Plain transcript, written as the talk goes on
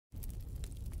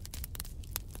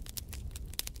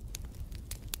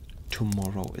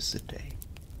tomorrow is the day.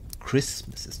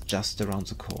 Christmas is just around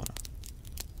the corner.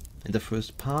 In the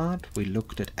first part, we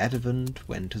looked at Advent,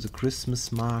 went to the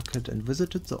Christmas market and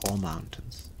visited the Ore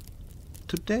Mountains.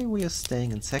 Today we are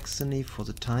staying in Saxony for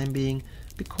the time being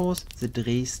because the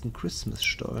Dresden Christmas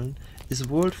Stollen is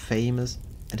world famous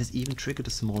and has even triggered a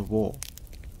small war.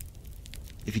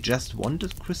 If you just want a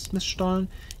Christmas Stollen,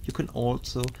 you can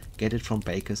also get it from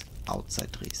bakers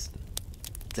outside Dresden.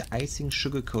 The icing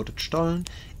sugar-coated Stollen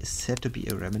is said to be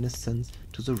a reminiscence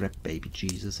to the wrapped baby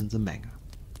Jesus in the manger.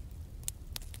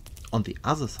 On the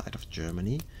other side of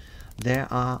Germany, there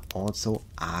are also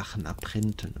Aachener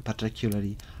Printen, a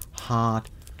particularly hard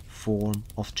form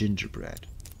of gingerbread.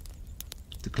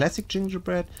 The classic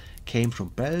gingerbread came from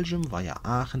Belgium via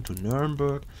Aachen to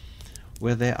Nuremberg,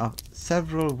 where there are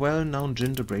several well-known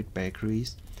gingerbread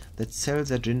bakeries that sell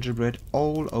their gingerbread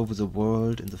all over the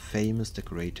world in the famous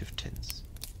decorative tins.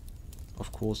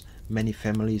 Of course, many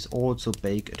families also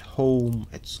bake at home,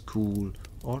 at school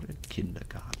or in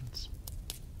kindergartens.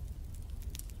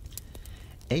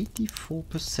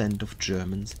 84% of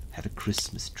Germans have a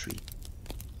Christmas tree.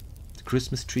 The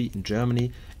Christmas tree in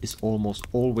Germany is almost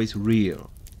always real.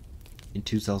 In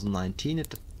 2019,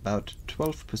 about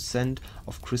 12%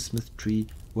 of Christmas trees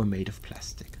were made of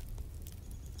plastic.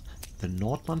 The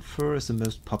Nordmann fir is the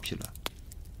most popular.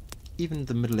 Even in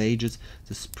the Middle Ages,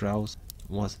 the spruce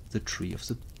was the tree of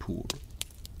the poor.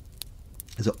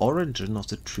 The origin of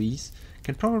the trees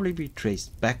can probably be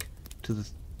traced back to the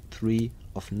tree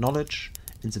of knowledge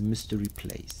in the mystery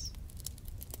place.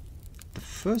 The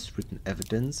first written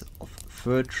evidence of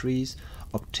fir trees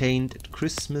obtained at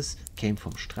Christmas came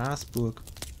from Strasbourg.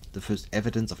 The first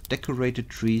evidence of decorated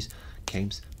trees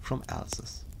came from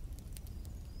Alsace.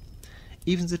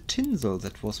 Even the tinsel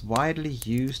that was widely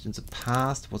used in the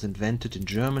past was invented in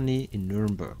Germany, in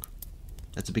Nuremberg.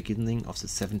 At the beginning of the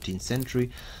 17th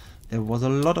century, there was a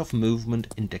lot of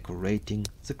movement in decorating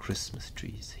the Christmas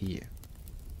trees here.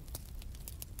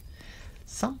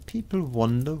 Some people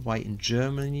wonder why in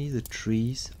Germany the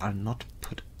trees are not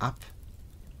put up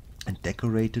and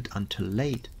decorated until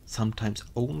late, sometimes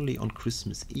only on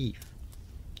Christmas Eve.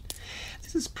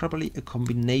 This is probably a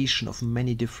combination of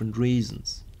many different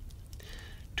reasons.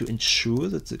 To ensure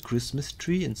that the Christmas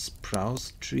tree and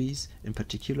spruce trees in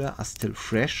particular are still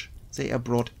fresh, they are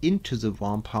brought into the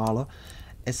warm parlor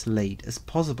as late as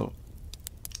possible.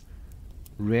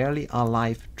 Rarely are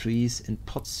live trees in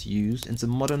pots used, and the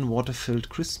modern water-filled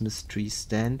Christmas tree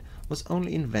stand was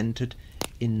only invented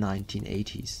in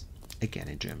 1980s, again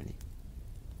in Germany.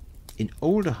 In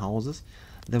older houses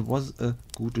there was a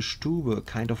gute Stube, a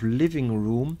kind of living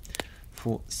room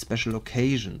for special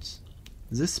occasions.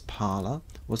 This parlor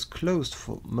was closed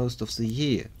for most of the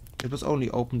year. It was only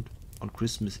opened on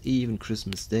Christmas Eve and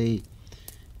Christmas Day.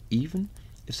 Even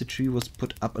if the tree was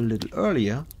put up a little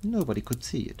earlier, nobody could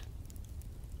see it.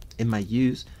 In my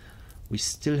youth, we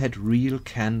still had real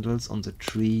candles on the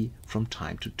tree from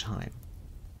time to time.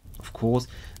 Of course,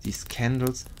 these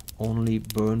candles only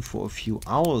burn for a few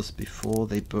hours before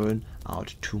they burn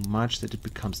out too much that it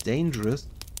becomes dangerous.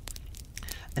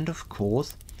 And of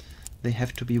course, they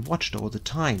have to be watched all the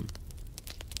time.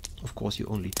 Of course, you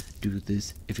only do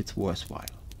this if it's worthwhile.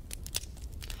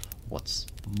 What's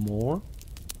more,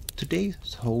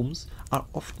 today's homes are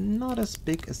often not as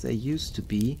big as they used to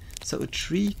be, so a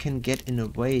tree can get in the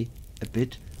way a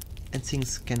bit and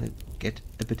things can get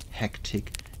a bit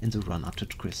hectic in the run-up to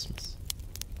Christmas.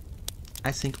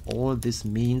 I think all this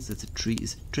means that the tree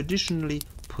is traditionally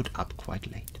put up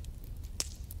quite late.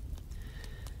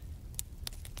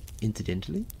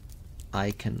 Incidentally,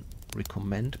 I can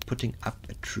recommend putting up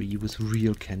a tree with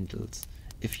real candles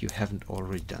if you haven't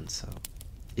already done so.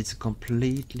 It's a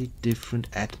completely different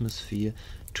atmosphere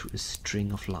to a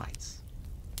string of lights.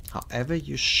 However,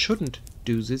 you shouldn't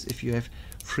do this if you have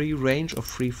free range or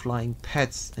free flying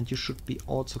pets, and you should be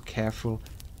also careful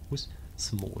with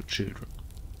small children.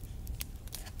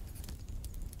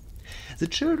 The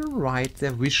children write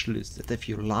their wish list, and if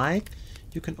you like,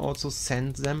 you can also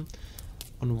send them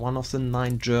on one of the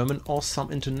 9 German or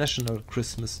some international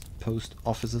Christmas post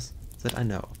offices that I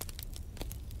know.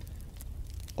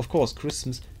 Of course,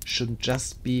 Christmas shouldn't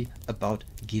just be about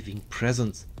giving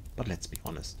presents, but let's be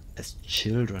honest, as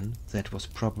children, that was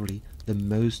probably the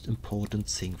most important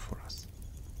thing for us.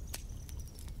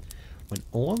 When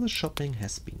all the shopping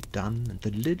has been done and the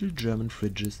little German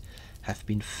fridges have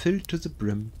been filled to the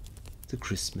brim, the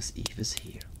Christmas Eve is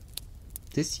here.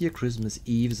 This year Christmas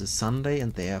Eve is a Sunday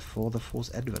and therefore the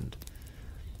 4th Advent,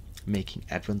 making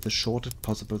Advent the shortest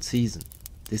possible season.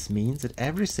 This means that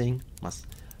everything must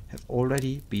have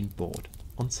already been bought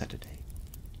on Saturday.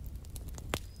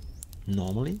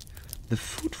 Normally, The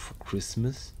food for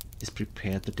Christmas is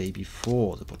prepared the day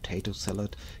before. The potato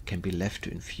salad can be left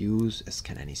to infuse, as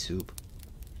can any soup.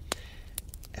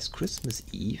 As Christmas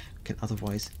Eve can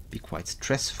otherwise be quite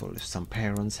stressful if some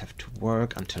parents have to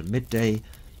work until midday,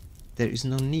 there is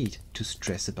no need to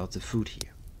stress about the food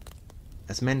here.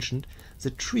 As mentioned,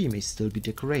 the tree may still be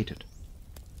decorated.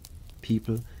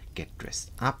 People get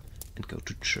dressed up and go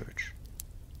to church.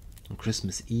 On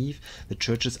Christmas Eve, the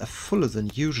churches are fuller than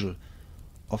usual,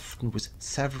 often with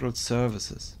several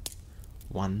services.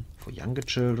 One for younger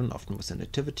children, often with a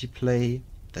nativity play,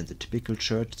 then the typical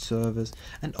church service,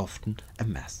 and often a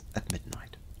mass at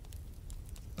midnight.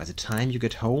 By the time you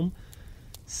get home,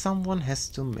 someone has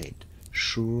to make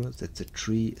sure that the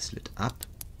tree is lit up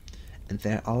and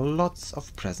there are lots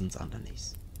of presents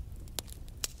underneath.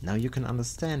 Now you can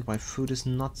understand why food is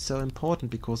not so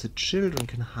important, because the children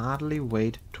can hardly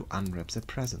wait to unwrap their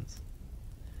presents.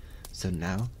 So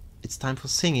now it's time for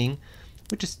singing,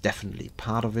 which is definitely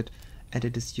part of it, and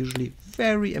it is usually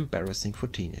very embarrassing for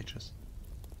teenagers.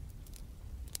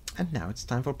 And now it's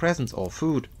time for presents or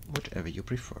food, whichever you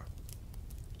prefer.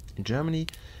 In Germany,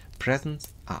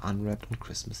 presents are unwrapped on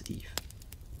Christmas Eve.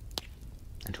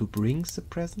 And who brings the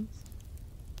presents?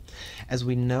 As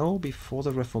we know, before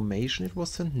the Reformation it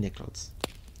was St. Nicholas.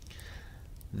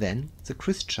 Then the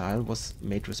Christ child was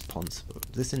made responsible.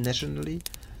 This initially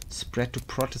spread to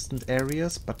Protestant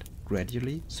areas, but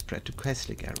gradually spread to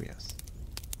Catholic areas.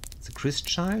 The Christ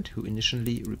child, who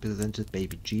initially represented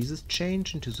baby Jesus,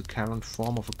 changed into the current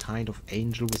form of a kind of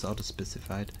angel without a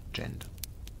specified gender.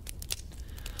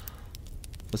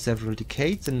 For several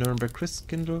decades, the Nuremberg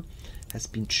Christkindl has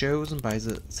been chosen by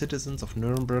the citizens of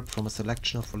Nuremberg from a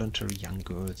selection of voluntary young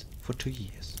girls for 2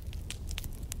 years.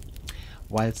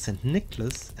 While St.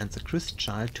 Nicholas and the Christ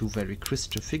child, two very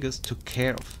Christian figures, took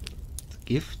care of the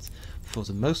gifts, for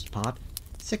the most part,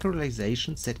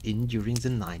 secularization set in during the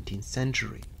 19th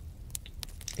century.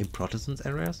 In Protestant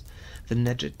areas, the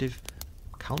negative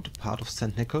counterpart of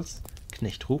St. Nicholas,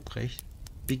 Knecht Ruprecht,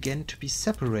 began to be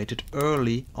separated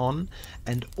early on,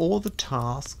 and all the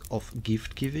tasks of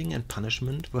gift-giving and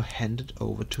punishment were handed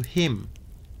over to him.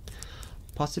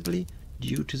 Possibly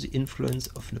due to the influence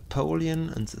of Napoleon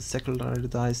and the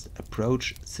secularized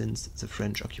approach since the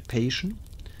French occupation,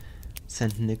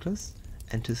 St. Nicholas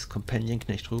and his companion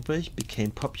Knecht Ruprecht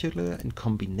became popular in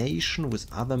combination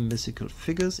with other mythical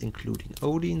figures, including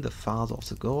Odin, the father of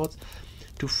the gods,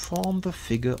 to form the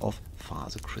figure of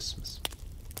Father Christmas.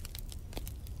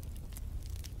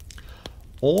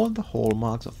 All the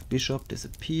hallmarks of bishop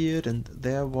disappeared, and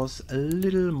there was a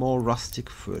little more rustic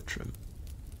fur trim.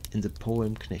 In the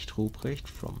poem Knecht Ruprecht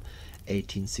from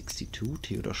 1862,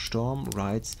 Theodor Storm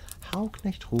writes how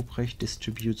Knecht Ruprecht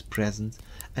distributes presents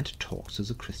and talks to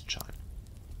the Christ child.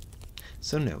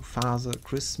 So no, Father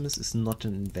Christmas is not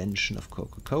an invention of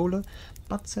Coca-Cola,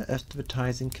 but the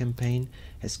advertising campaign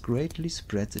has greatly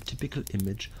spread the typical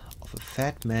image of a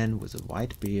fat man with a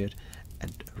white beard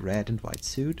and a red and white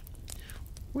suit,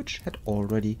 which had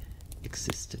already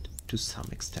existed to some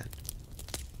extent.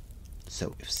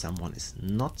 So if someone is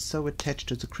not so attached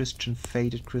to the Christian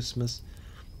faith at Christmas,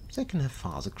 they can have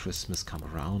Father Christmas come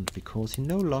around, because he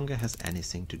no longer has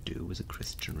anything to do with the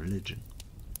Christian religion.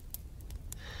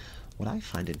 What I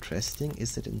find interesting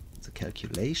is that in the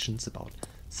calculations about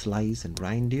sleighs and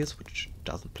reindeers, which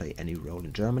doesn't play any role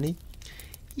in Germany,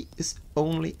 he is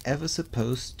only ever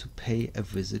supposed to pay a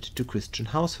visit to Christian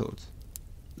households.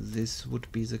 This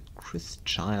would be the Christ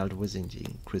child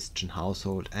visiting Christian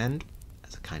household, and,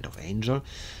 as a kind of angel,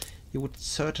 he would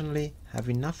certainly have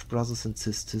enough brothers and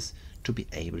sisters to be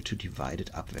able to divide it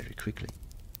up very quickly.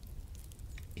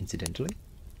 Incidentally,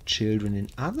 children in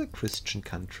other Christian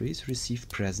countries receive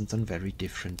presents on very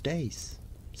different days.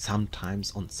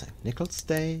 Sometimes on St. Nicholas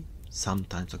Day,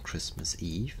 sometimes on Christmas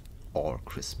Eve, or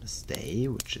Christmas Day,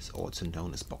 which is also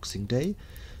known as Boxing Day,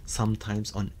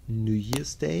 sometimes on New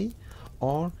Year's Day,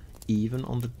 or even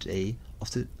on the day of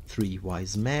the Three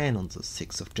Wise Men on the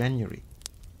 6th of January.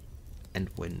 And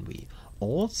when we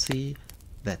all see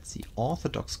that the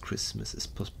Orthodox Christmas is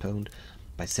postponed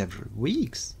by several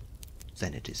weeks,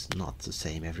 then it is not the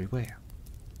same everywhere.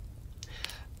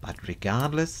 But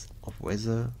regardless of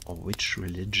whether or which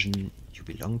religion you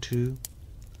belong to,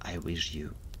 I wish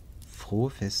you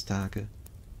frohe Festtage,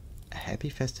 a happy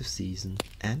festive season,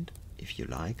 and, if you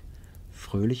like,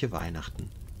 fröhliche Weihnachten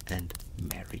and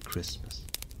Merry Christmas.